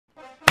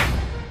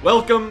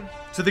Welcome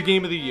to the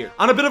game of the year.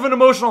 On a bit of an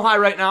emotional high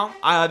right now.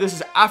 This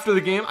is after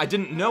the game. I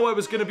didn't know I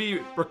was going to be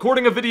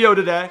recording a video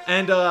today,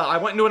 and I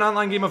went into an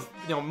online game of,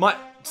 MUT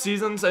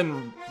seasons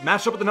and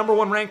matched up with the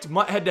 #1 ranked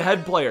MUT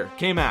head-to-head player,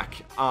 Kmac.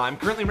 I'm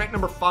currently ranked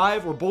number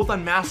 5. We're both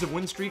on massive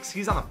win streaks.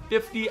 He's on a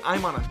 50.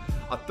 I'm on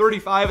a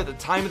 35 at the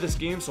time of this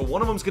game, so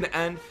one of them's going to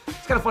end.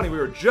 It's kind of funny. We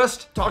were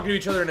just talking to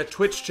each other in a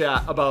Twitch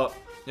chat about,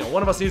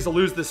 one of us needs to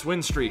lose this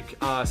win streak,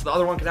 so the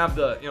other one can have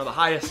the,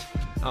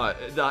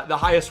 the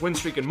highest win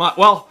streak in MUT.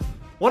 Well,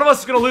 one of us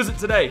is going to lose it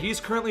today. He's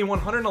currently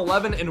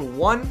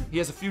 111-1. He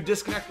has a few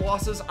disconnect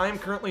losses. I am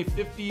currently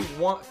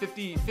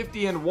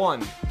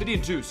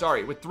 50-2,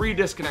 sorry, with 3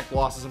 disconnect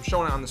losses. I'm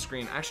showing it on the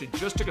screen. I actually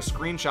just took a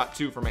screenshot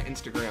too for my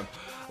Instagram,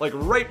 like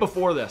right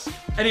before this.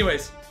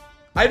 Anyways,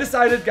 I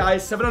decided,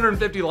 guys,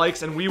 750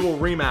 likes and we will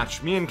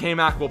rematch. Me and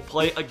Kmac will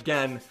play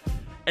again.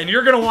 And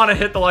you're going to want to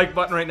hit the like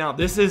button right now.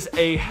 This is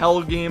a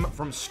hell game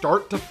from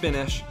start to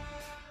finish.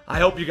 I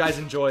hope you guys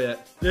enjoy it.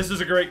 This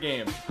is a great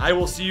game. I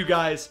will see you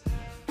guys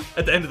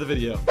at the end of the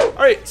video.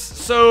 Alright,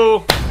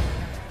 so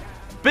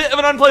bit of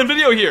an unplanned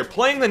video here.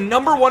 Playing the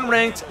 #1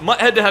 ranked MUT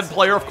head-to-head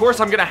player. Of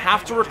course, I'm going to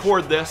have to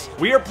record this.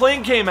 We are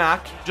playing Kmac.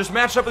 Just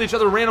matched up with each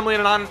other randomly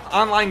in an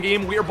online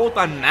game. We are both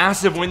on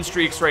massive win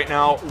streaks right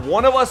now.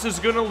 One of us is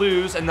going to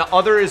lose, and the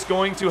other is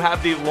going to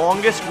have the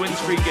longest win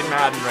streak in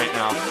Madden right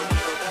now.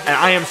 And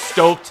I am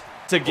stoked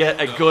to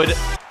get a good...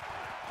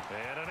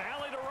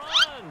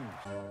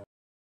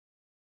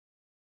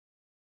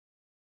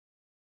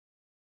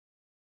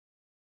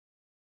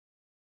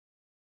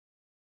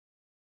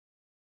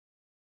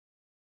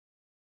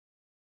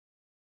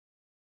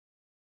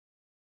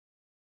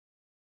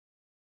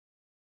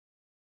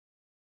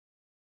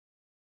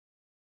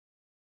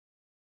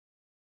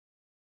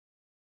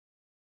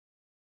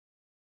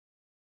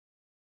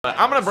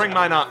 I'm going to bring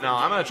mine up now.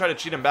 I'm going to try to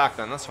cheat him back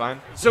then. That's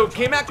fine. So,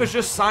 Kmac was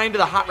just signed to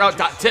the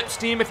HotRoute.Tips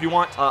team. If you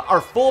want our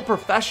full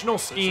professional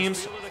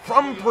schemes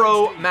from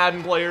pro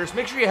Madden players,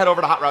 make sure you head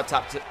over to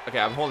HotRoute.Tips. Okay,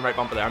 I'm holding the right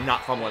bumper there. I'm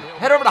not fumbling.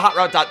 Head over to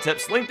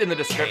HotRoute.Tips, linked in the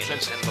description.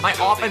 My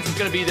offense is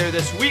going to be there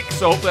this week,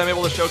 so hopefully I'm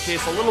able to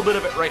showcase a little bit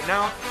of it right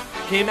now.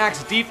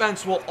 Kmac's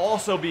defense will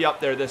also be up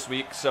there this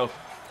week, so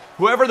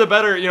whoever the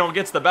better,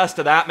 gets the best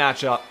of that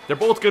matchup, they're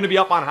both going to be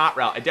up on Hot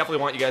Route. I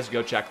definitely want you guys to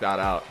go check that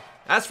out.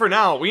 As for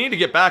now, we need to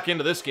get back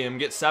into this game,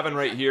 get 7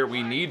 right here.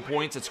 We need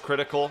points, it's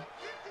critical.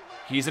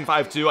 He's in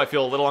 5-2, I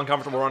feel a little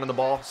uncomfortable running the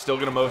ball. Still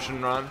gonna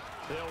motion run.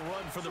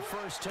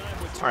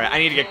 Alright, I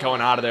need to get Cohen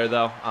out of there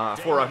though.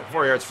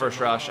 4 yards first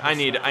rush. I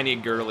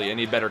need Gurley, I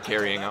need better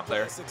carrying out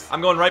there.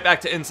 I'm going right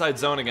back to inside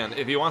zone again.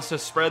 If he wants to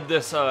spread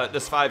this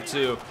this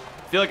 5-2, I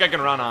feel like I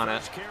can run on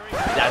it.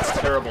 That's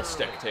terrible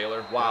stick,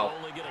 Taylor. Wow.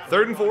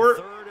 3rd and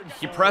 4,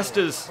 he's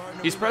pressing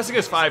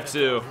his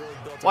 5-2.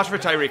 Watch for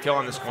Tyreek Hill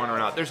on this corner or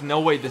not. There's no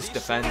way this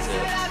defends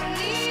it.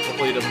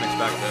 Hopefully he doesn't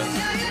expect this.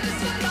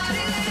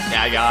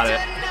 Yeah, I got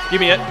it. Give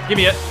me it. Give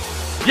me it.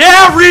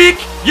 Yeah, Reek!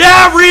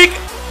 Yeah, Reek!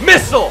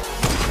 Missile!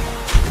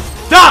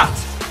 Dot!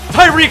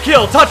 Tyreek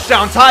Hill,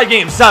 touchdown, tie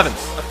game,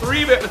 7th. A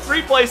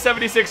 3-play,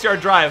 76-yard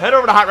drive. Head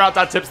over to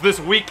HotRoute.Tips this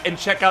week and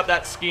check out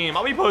that scheme.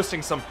 I'll be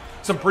posting some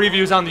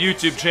previews on the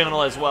YouTube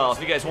channel as well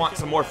if you guys want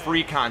some more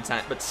free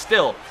content. But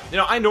still,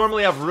 I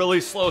normally have really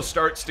slow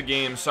starts to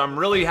games, so I'm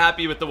really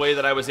happy with the way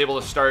that I was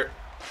able to start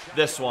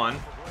this one.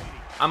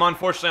 I'm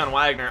unfortunately on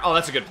Wagner. Oh,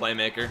 that's a good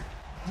playmaker.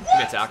 Give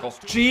me a tackle.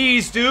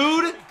 Jeez,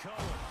 dude.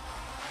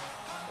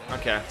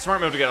 Okay, smart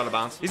move to get out of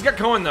bounds. He's got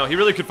Cohen, though. He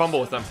really could fumble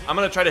with him. I'm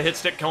going to try to hit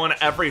stick Cohen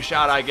every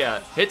shot I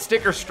get. Hit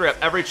stick or strip,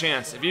 every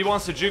chance. If he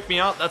wants to juke me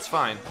out, that's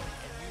fine.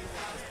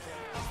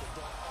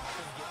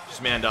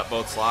 Just manned up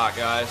both slot,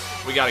 guys.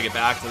 We got to get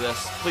back to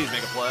this. Please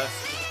make a play.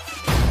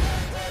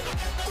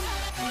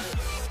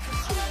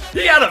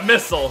 He had a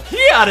missile.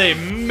 He had a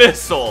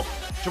missile.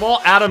 Jamal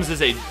Adams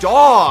is a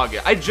dog.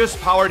 I just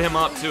powered him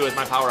up, too, as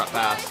my power-up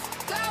pass.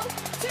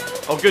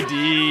 Oh, good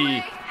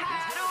D.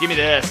 Give me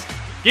this.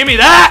 Give me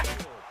that!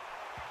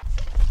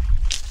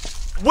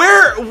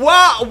 Where?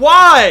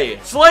 Why?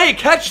 Slay,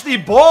 catch the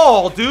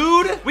ball,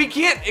 dude. We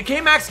can't.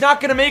 K-Mac's not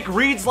going to make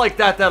reads like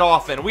that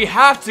often. We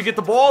have to get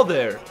the ball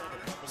there.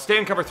 Stay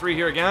in cover 3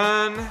 here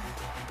again.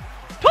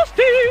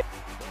 Toasty!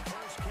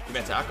 Give me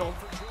a tackle.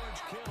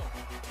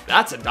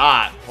 That's a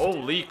dot.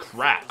 Holy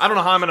crap. I don't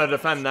know how I'm going to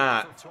defend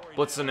that.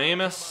 Blitz and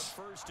Amos.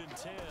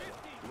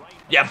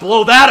 Yeah,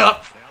 blow that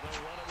up.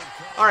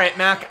 All right,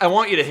 Mac, I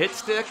want you to hit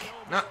stick.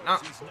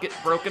 Not get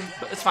broken,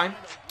 but it's fine.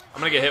 I'm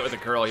going to get hit with a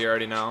curl here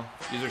already now.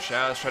 Use our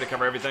Shaz, try to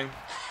cover everything.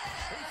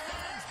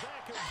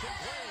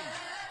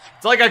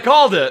 It's like I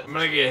called it. I'm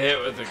going to get hit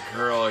with a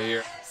curl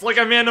here. It's like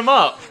I manned him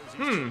up.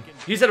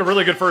 He's had a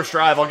really good first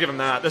drive. I'll give him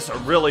that. This is a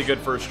really good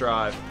first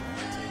drive.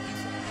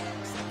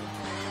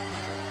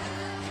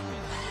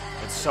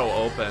 It's so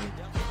open.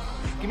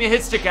 Give me a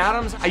hit stick,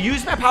 Adams. I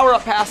used my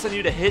power-up pass on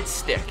you to hit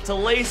stick, to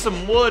lay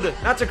some wood,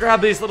 not to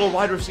grab these little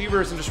wide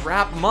receivers and just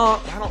wrap them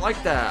up. I don't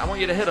like that. I want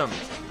you to hit them.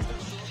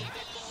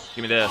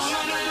 Give me this.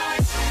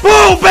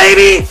 Boom,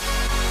 baby!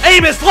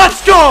 Amos,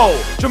 let's go!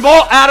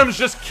 Jamal Adams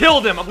just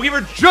killed him. We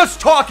were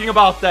just talking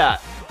about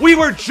that. We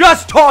were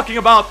just talking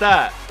about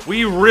that.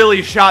 We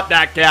really shot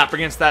that gap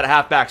against that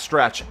halfback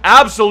stretch.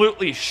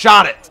 Absolutely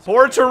shot it.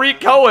 Poor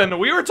Tariq Cohen.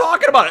 We were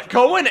talking about it.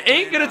 Cohen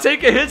ain't going to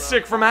take a hit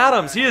stick from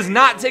Adams. He is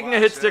not taking a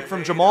hit stick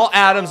from Jamal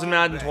Adams in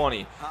Madden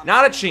 20.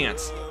 Not a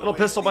chance. Little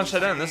pistol bunch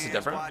that in. This is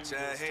different.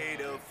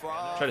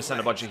 Try to send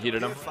a bunch of heat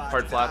at him.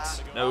 Hard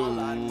flats.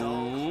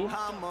 No.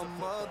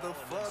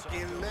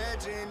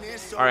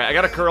 All right, I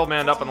got a curl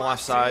manned up on the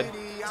left side.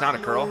 It's not a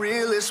curl.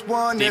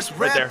 Deep,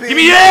 right there. Give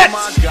me it!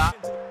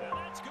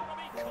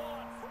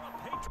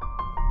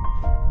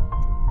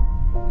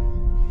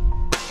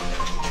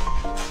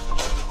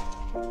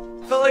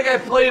 Felt like I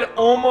played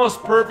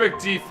almost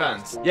perfect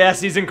defense. Yeah,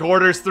 season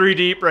quarters, 3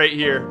 deep right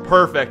here.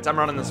 Perfect. I'm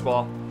running this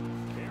ball.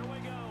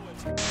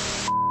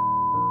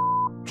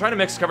 I'm trying to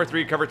mix cover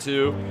 3, cover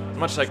 2 as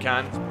much as I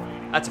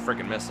can. That's a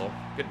freaking missile.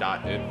 Good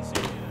dot, dude.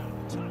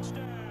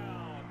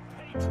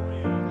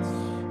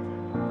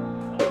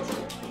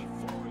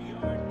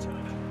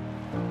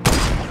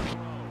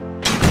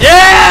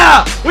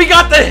 Yeah! We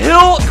got the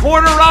hill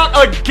corner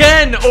route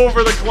again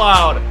over the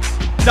cloud.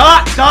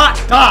 Dot, dot,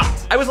 dot.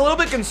 I was a little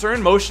bit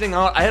concerned motioning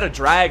out. I had a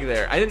drag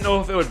there. I didn't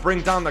know if it would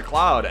bring down the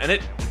cloud, and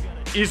it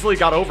easily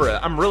got over it.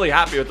 I'm really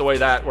happy with the way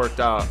that worked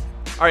out.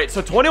 All right,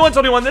 so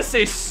 21-21. This is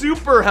a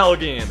super hell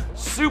game.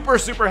 Super,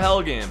 super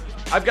hell game.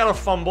 I've got a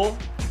fumble.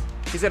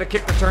 He's got a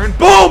kick return.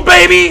 Boom,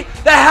 baby!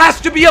 That has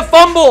to be a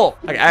fumble.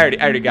 Okay, I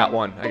already got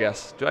one, I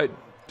guess. Do I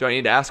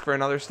need to ask for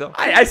another still?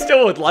 I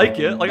still would like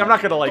it. Like, I'm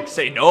not gonna like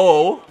say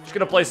no. Just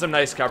gonna play some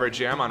nice coverage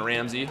here. I'm on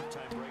Ramsey.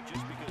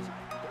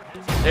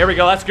 There we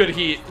go, that's good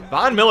heat.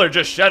 Von Miller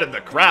just shedded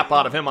the crap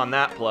out of him on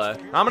that play.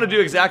 I'm gonna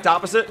do exact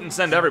opposite and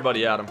send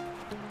everybody at him.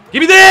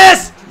 Give me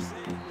this!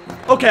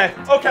 Okay,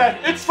 okay,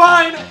 it's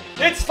fine.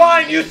 It's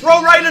fine, you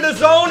throw right in a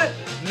zone?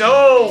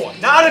 No,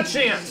 not a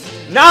chance.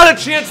 Not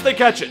a chance they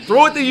catch it.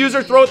 Throw it the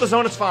user, throw it the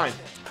zone, it's fine.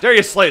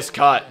 Darius Slay's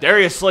cut.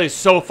 Darius Slay's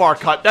so far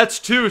cut. That's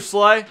 2,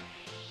 Slay.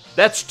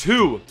 That's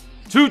 2.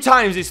 2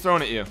 times he's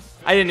thrown at you.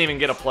 I didn't even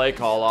get a play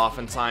call off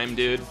in time,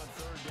 dude.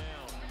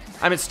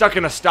 I'm stuck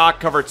in a stock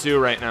cover 2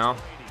 right now.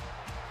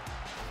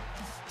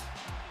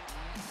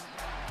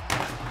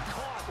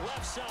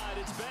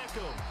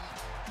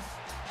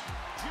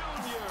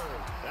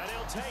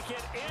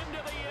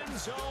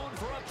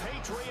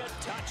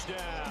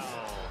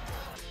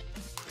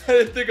 I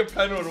didn't think a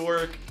pen would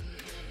work.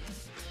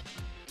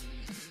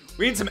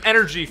 We need some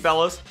energy,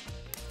 fellas.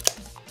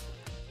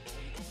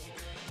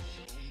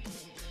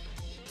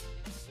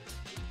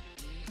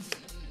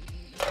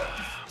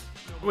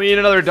 We need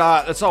another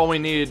dot. That's all we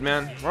need,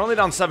 man. We're only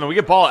down 7. We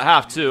get ball at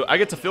half, too. I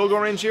get to field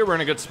goal range here. We're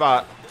in a good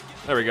spot.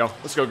 There we go.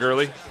 Let's go,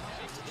 Gurley.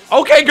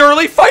 Okay,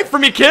 Gurley. Fight for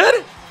me,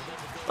 kid.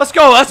 Let's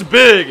go. That's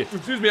big.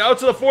 Excuse me. Out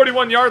to the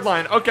 41-yard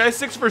line. Okay,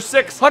 6 for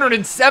 6.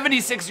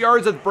 176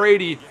 yards with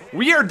Brady.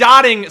 We are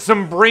dotting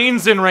some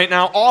brains in right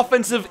now.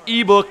 Offensive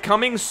ebook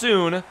coming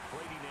soon.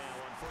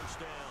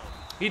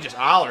 He just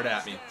hollered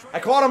at me. I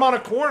caught him on a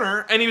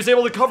corner, and he was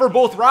able to cover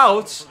both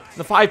routes.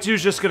 The 5-2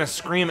 is just going to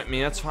scream at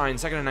me. That's fine.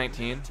 2nd and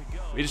 19.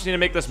 We just need to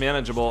make this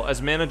manageable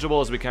as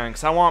we can,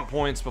 because I want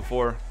points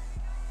before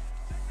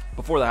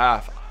the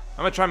half.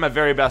 I'm going to try my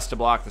very best to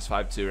block this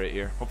 5-2 right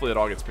here. Hopefully it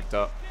all gets picked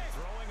up.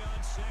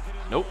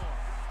 Nope.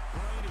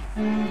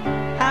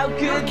 How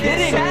good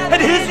kidding.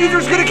 And his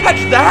user's going to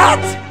catch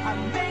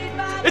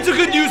that? It's a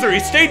good user. He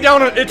stayed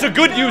down. It's a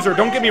good user.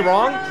 Don't get me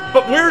wrong.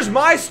 But where's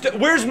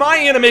my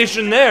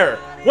animation there?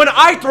 When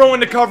I throw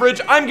into coverage,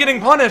 I'm getting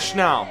punished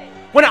now.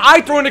 When I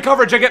throw into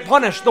coverage, I get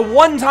punished. The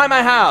one time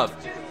I have.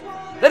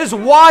 That is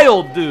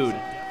wild, dude.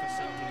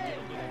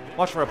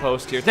 Watch for a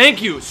post here.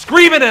 Thank you.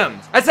 Scream at him.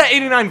 That's that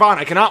 89 Vaughn.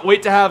 I cannot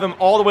wait to have him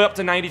all the way up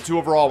to 92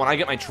 overall when I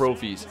get my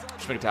trophies.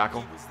 Just make a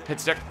tackle. Hit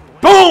stick.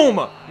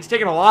 Boom! He's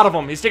taking a lot of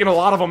them. He's taking a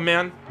lot of them,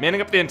 man.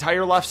 Manning up the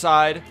entire left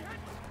side.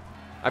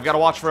 I've got to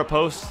watch for a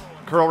post.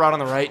 Curl route on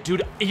the right.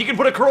 Dude, he can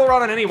put a curl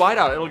route on any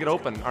wideout. It'll get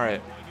open. All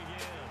right.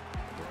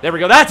 There we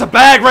go. That's a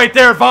bag right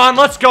there, Vaughn.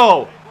 Let's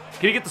go.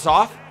 Can you get this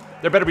off?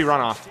 There better be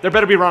runoff. There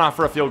better be runoff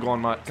for a field goal in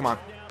MUT. Come on.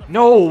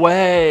 No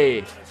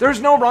way. There's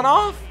no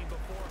runoff?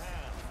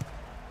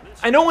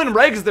 I know in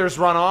regs there's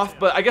runoff,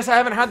 but I guess I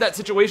haven't had that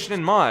situation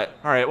in MUT.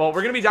 All right, well,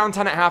 we're going to be down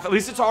 10 at half. At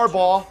least it's our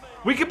ball.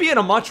 We could be in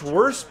a much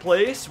worse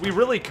place. We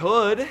really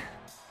could.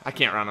 I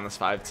can't run on this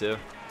 5-2.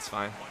 It's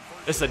fine.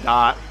 It's a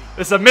dot.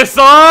 It's a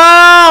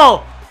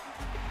missile!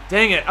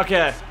 Dang it.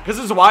 Okay. Because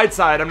it's a wide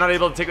side, I'm not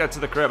able to take that to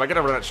the crib. I got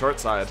to run it short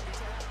side.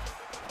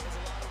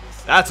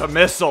 That's a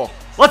missile.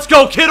 Let's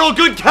go, Kittle.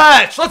 Good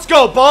catch. Let's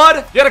go,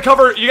 bud. You gotta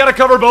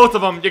cover both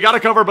of them. You gotta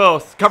cover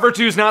both. Cover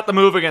 2's not the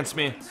move against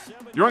me.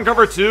 You run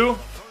cover 2?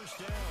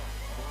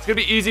 It's gonna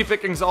be easy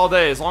pickings all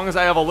day as long as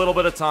I have a little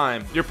bit of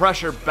time. Your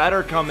pressure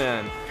better come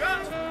in.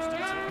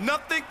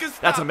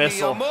 That's a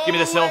missile. Give me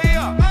this hill.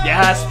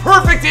 Yes,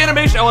 perfect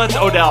animation. Oh, that's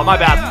Odell. My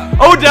bad.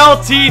 Odell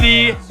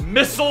TD.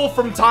 Missile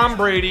from Tom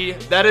Brady.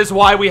 That is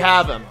why we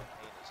have him.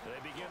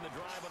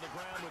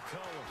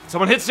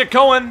 Someone hit stick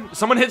Cohen.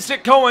 Someone hit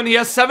stick Cohen. He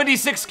has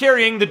 76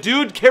 carrying. The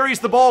dude carries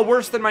the ball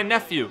worse than my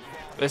nephew.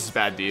 This is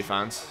bad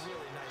defense.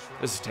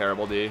 This is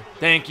terrible, D.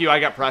 Thank you.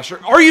 I got pressure.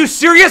 Are you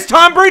serious?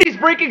 Tom Brady's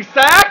breaking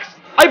sacks?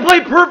 I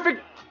play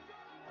perfect.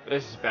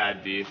 This is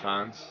bad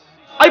defense.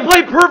 I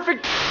play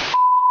perfect.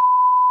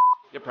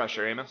 Get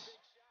pressure, Amos.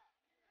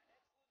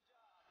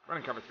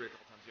 Running cover 3 a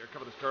couple times here.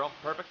 Cover this curl.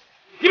 Perfect.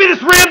 Give me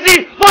this,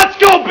 Ramsey. Let's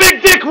go,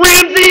 big dick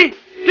Ramsey.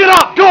 Get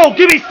up. Go.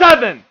 Give me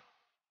 7.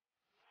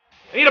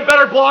 I need a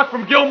better block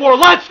from Gilmore.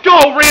 Let's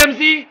go,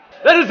 Ramsey.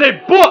 That is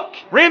a book.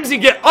 Ramsey,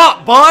 get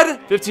up, bud.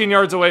 15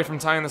 yards away from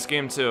tying this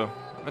game, too.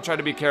 I'm going to try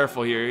to be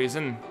careful here. He's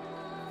in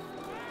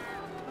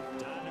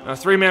a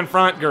 3-man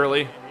front,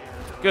 Gurley.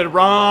 Good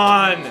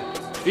run.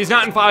 He's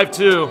not in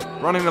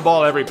 5-2. Running the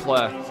ball every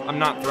play. I'm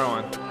not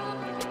throwing.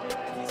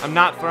 I'm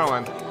not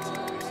throwing.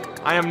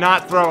 I am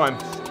not throwing.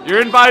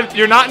 You're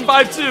not in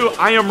 5-2.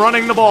 I am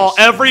running the ball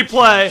every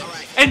play.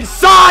 And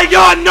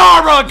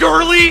sayonara,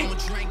 Gurley.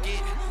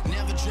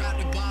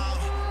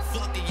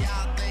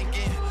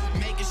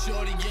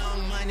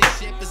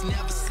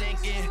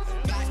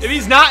 If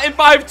he's not in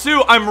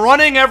 5-2, I'm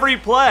running every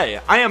play.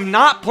 I am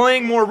not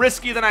playing more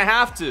risky than I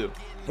have to.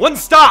 One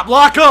stop,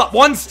 lock up,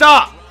 one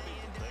stop.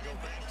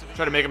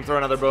 Try to make him throw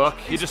another book.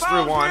 He just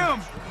threw one.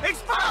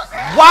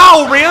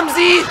 Wow,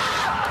 Ramsey!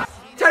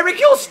 Tyreek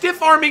Hill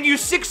stiff-arming you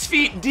 6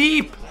 feet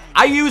deep.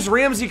 I use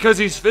Ramsey because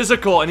he's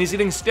physical, and he's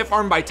getting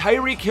stiff-armed by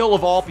Tyreek Hill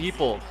of all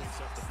people.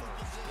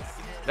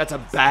 That's a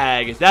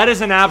bag. That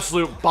is an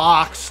absolute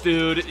box,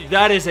 dude.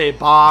 That is a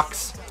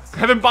box. I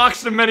haven't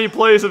boxed in many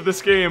plays of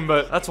this game,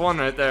 but that's one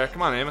right there.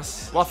 Come on,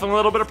 Amos. Bluffing a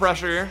little bit of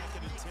pressure here.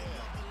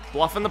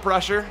 Bluffing the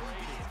pressure.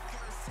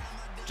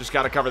 Just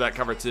got to cover that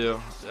cover,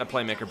 too. That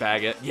playmaker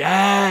bag it.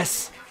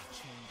 Yes!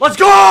 Let's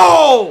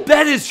go!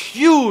 That is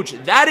huge.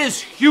 That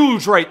is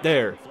huge right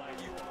there.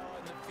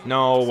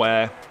 No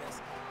way.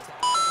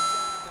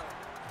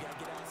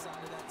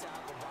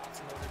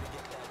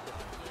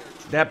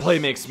 That play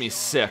makes me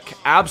sick.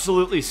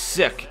 Absolutely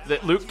sick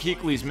that Luke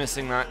Kuechly's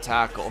missing that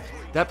tackle.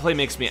 That play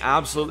makes me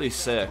absolutely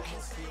sick.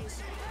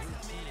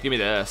 Give me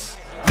this.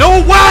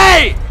 No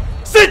way!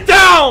 Sit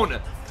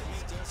down!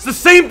 It's the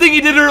same thing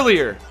he did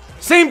earlier.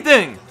 Same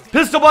thing.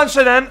 Pistol bunch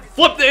and then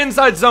flip the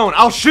inside zone.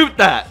 I'll shoot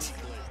that.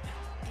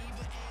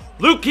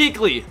 Luke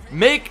Kuechly,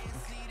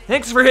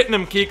 thanks for hitting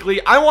him, Kuechly.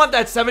 I want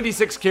that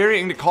 76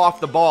 carrying to cough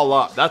the ball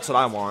up. That's what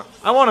I want.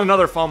 I want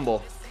another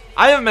fumble.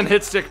 I haven't been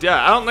hit sticked yet.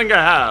 I don't think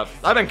I have.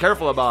 I've been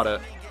careful about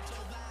it.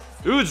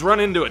 Dude's run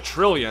into a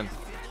trillion.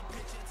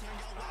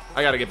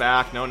 I gotta get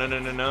back. No, no, no,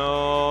 no, no.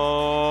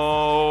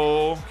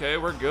 Okay,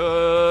 we're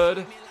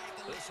good.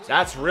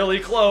 That's really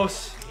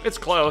close. It's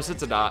close.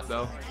 It's a dot,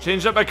 though.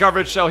 Changed up my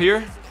coverage shell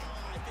here.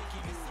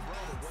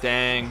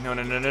 Dang. No,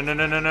 no, no, no, no,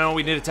 no, no, no.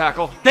 We need a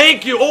tackle.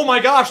 Thank you. Oh, my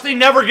gosh. They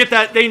never get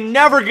that. They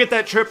never get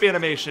that trip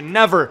animation.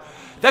 Never.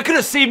 That could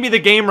have saved me the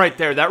game right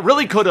there. That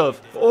really could have.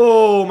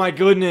 Oh, my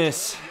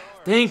goodness.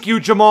 Thank you,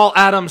 Jamal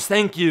Adams.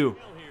 Thank you.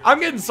 I'm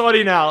getting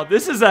sweaty now.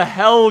 This is a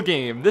hell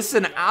game. This is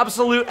an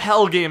absolute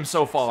hell game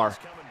so far.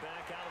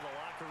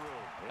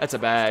 That's a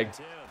bag.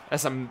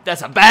 That's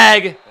a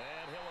bag.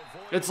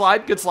 Good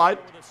slide. Good slide.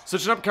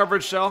 Switching up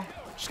coverage, shell.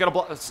 Just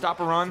gotta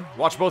stop a run.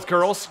 Watch both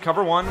curls.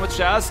 Cover one with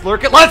Shaz.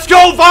 Lurk it. Let's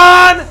go,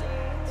 Vaughn!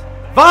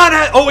 Vaughn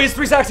has, oh, he's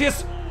 3 sacks.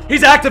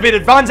 He's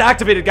activated. Vaughn's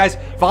activated, guys.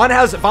 Vaughn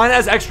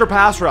has extra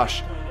pass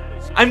rush.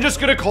 I'm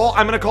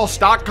gonna call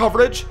stock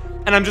coverage,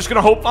 and I'm just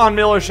gonna hope Von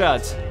Miller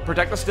sheds.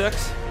 Protect the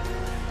sticks.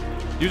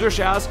 Use our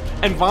Shaz,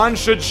 and Vaughn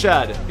should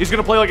shed. He's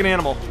gonna play like an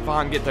animal.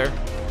 Vaughn, get there.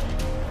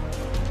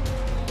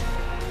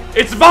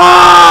 It's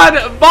Vaughn!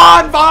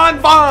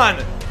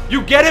 Vaughn!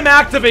 You get him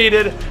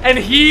activated, and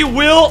he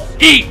will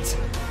eat.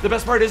 The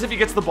best part is if he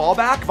gets the ball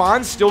back,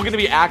 Vaughn's still going to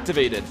be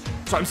activated.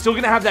 So I'm still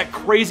going to have that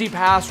crazy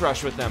pass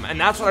rush with him, and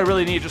that's what I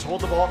really need. Just hold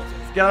the ball,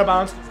 get out of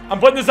bounds. I'm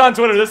putting this on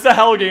Twitter. This is a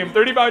hell game.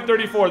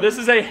 35-34. This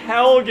is a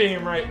hell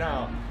game right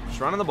now. Just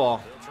running the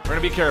ball. We're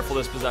going to be careful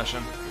this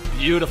possession.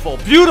 Beautiful.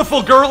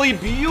 Beautiful, Gurley.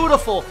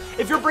 Beautiful.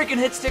 If you're breaking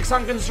hit sticks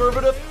on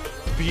conservative,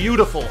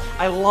 beautiful.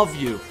 I love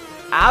you.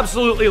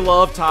 Absolutely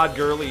love Todd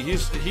Gurley.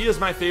 He is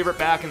my favorite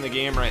back in the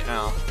game right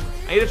now.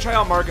 I need to try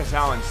out Marcus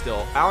Allen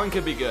still. Allen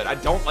could be good. I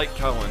don't like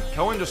Cohen.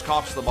 Cohen just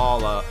coughs the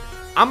ball up.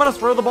 I'm going to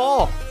throw the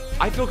ball.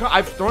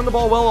 I've thrown the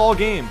ball well all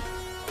game.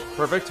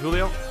 Perfect.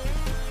 Julio.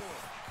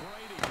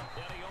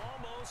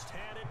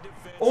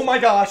 Oh my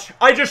gosh.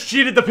 I just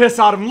cheated the piss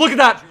out of him. Look at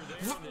that.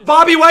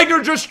 Bobby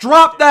Wagner just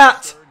dropped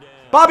that.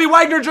 Bobby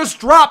Wagner just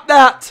dropped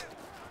that.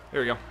 There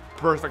we go.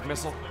 Perfect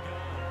missile.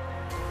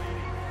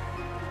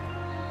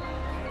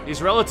 He's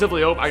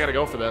relatively open. I gotta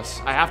go for this.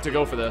 I have to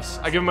go for this.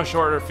 I give him a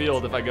shorter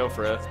field if I go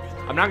for it.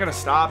 I'm not gonna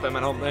stop him, I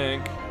don't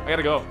think. I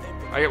gotta go.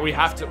 We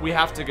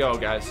have to go,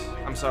 guys.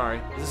 I'm sorry.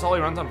 Is this all he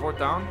runs on 4th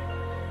down?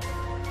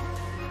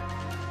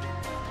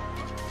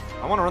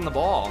 I wanna run the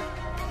ball.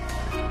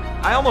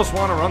 I almost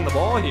wanna run the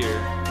ball here.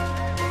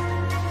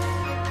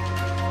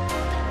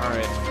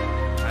 Alright.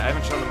 I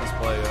haven't shown him this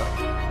play yet.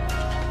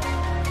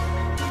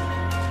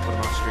 Put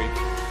him on streak.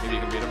 Maybe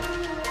you can beat him.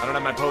 I don't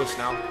have my post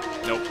now.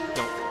 Nope.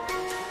 Nope.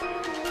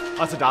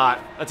 That's a dot.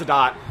 That's a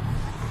dot.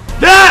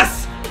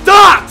 Yes!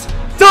 Dot!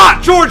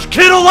 Dot! George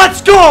Kittle, let's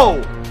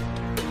go!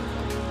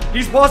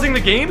 He's pausing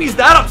the game? He's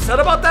that upset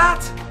about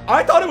that?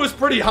 I thought it was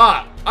pretty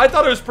hot. I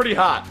thought it was pretty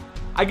hot.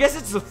 I guess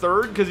it's the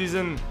third because he's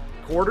in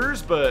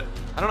quarters, but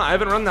I don't know. I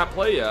haven't run that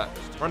play yet.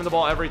 Running the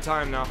ball every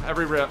time now,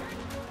 every rip.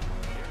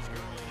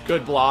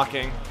 Good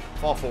blocking.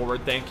 Fall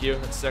forward, thank you.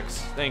 That's 6,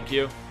 thank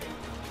you.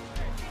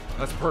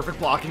 That's perfect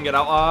blocking. Get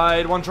out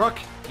wide. One truck.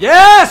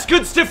 Yes!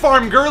 Good stiff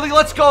arm, Gurley.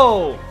 Let's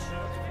go.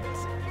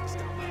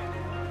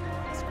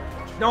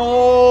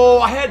 No,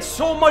 I had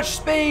so much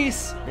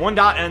space. 1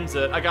 dot ends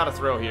it. I got to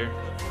throw here.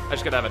 I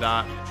just got to have a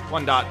dot.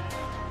 1 dot.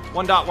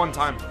 1 dot, 1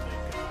 time.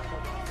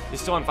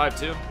 He's still on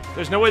 5-2.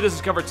 There's no way this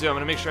is cover 2. I'm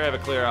going to make sure I have a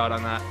clear out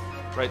on that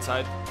right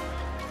side.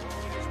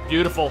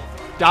 Beautiful.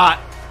 Dot.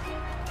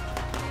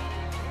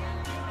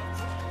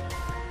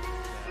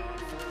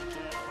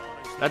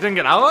 That didn't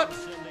get out?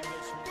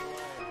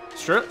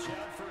 Strip.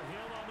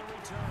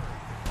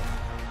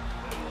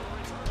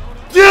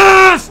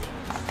 Yes!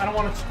 I don't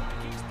want to...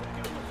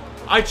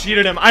 I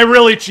cheated him. I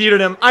really cheated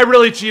him. I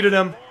really cheated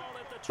him.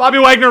 Bobby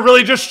Wagner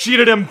really just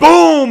cheated him.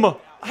 Boom!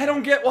 I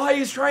don't get why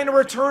he's trying to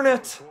return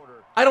it.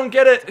 I don't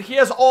get it. He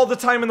has all the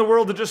time in the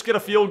world to just get a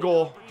field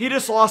goal. He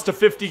just lost a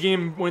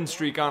 50-game win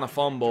streak on a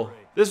fumble.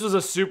 This was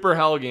a super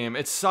hell game.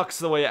 It sucks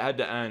the way it had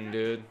to end,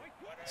 dude.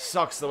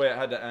 Sucks the way it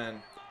had to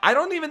end. I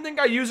don't even think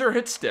I user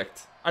hit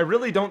sticked. I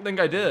really don't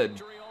think I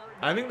did.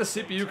 I think the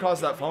CPU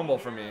caused that fumble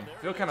for me.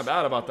 I feel kind of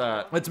bad about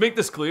that. Let's make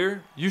this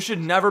clear. You should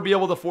never be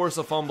able to force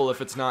a fumble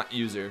if it's not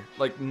user.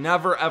 Like,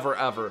 never, ever,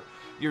 ever.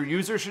 Your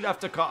user should have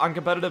to, on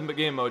competitive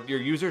game mode, your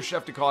user should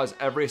have to cause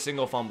every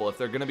single fumble. If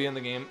they're going to be in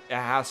the game, it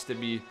has to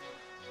be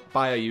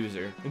by a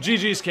user. And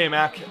GG's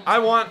Kmac. I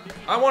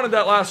wanted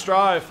that last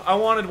drive. I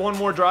wanted one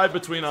more drive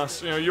between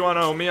us. You know, you want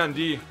to me on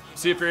D.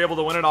 See if you're able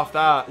to win it off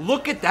that.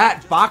 Look at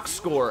that box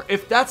score.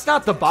 If that's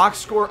not the box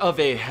score of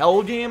a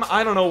hell game,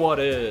 I don't know what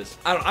is.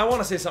 I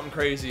want to say something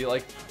crazy,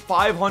 like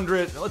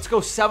 500, let's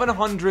go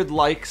 700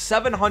 likes,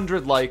 and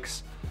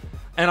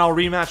I'll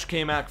rematch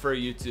Kmac for a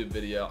YouTube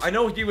video. I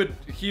know he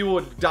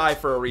would die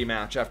for a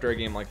rematch after a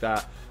game like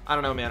that. I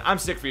don't know, man. I'm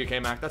sick for you,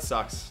 Kmac. That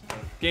sucks.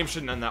 Game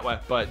shouldn't end that way.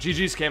 But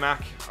GG's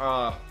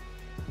Kmac.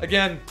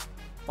 Again,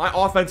 my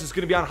offense is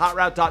going to be on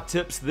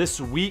hotroute.tips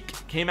this week.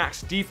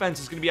 Kmac's defense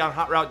is going to be on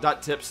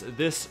hotroute.tips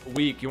this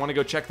week. You want to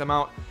go check them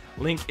out.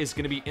 Link is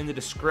going to be in the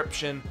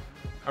description.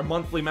 Our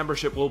monthly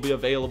membership will be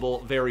available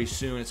very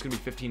soon. It's going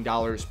to be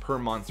 $15 per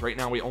month. Right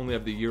now, we only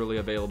have the yearly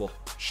available.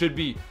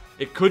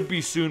 It could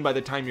be soon by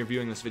the time you're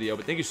viewing this video.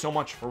 But thank you so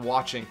much for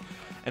watching.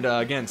 And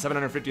again,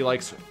 750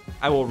 likes.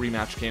 I will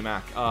rematch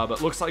Kmac.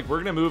 But looks like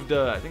we're going to move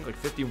to, I think,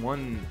 like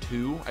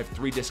 51-2. I have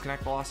 3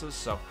 disconnect losses.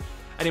 So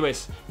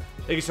anyways,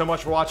 thank you so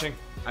much for watching.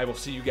 I will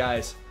see you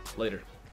guys later.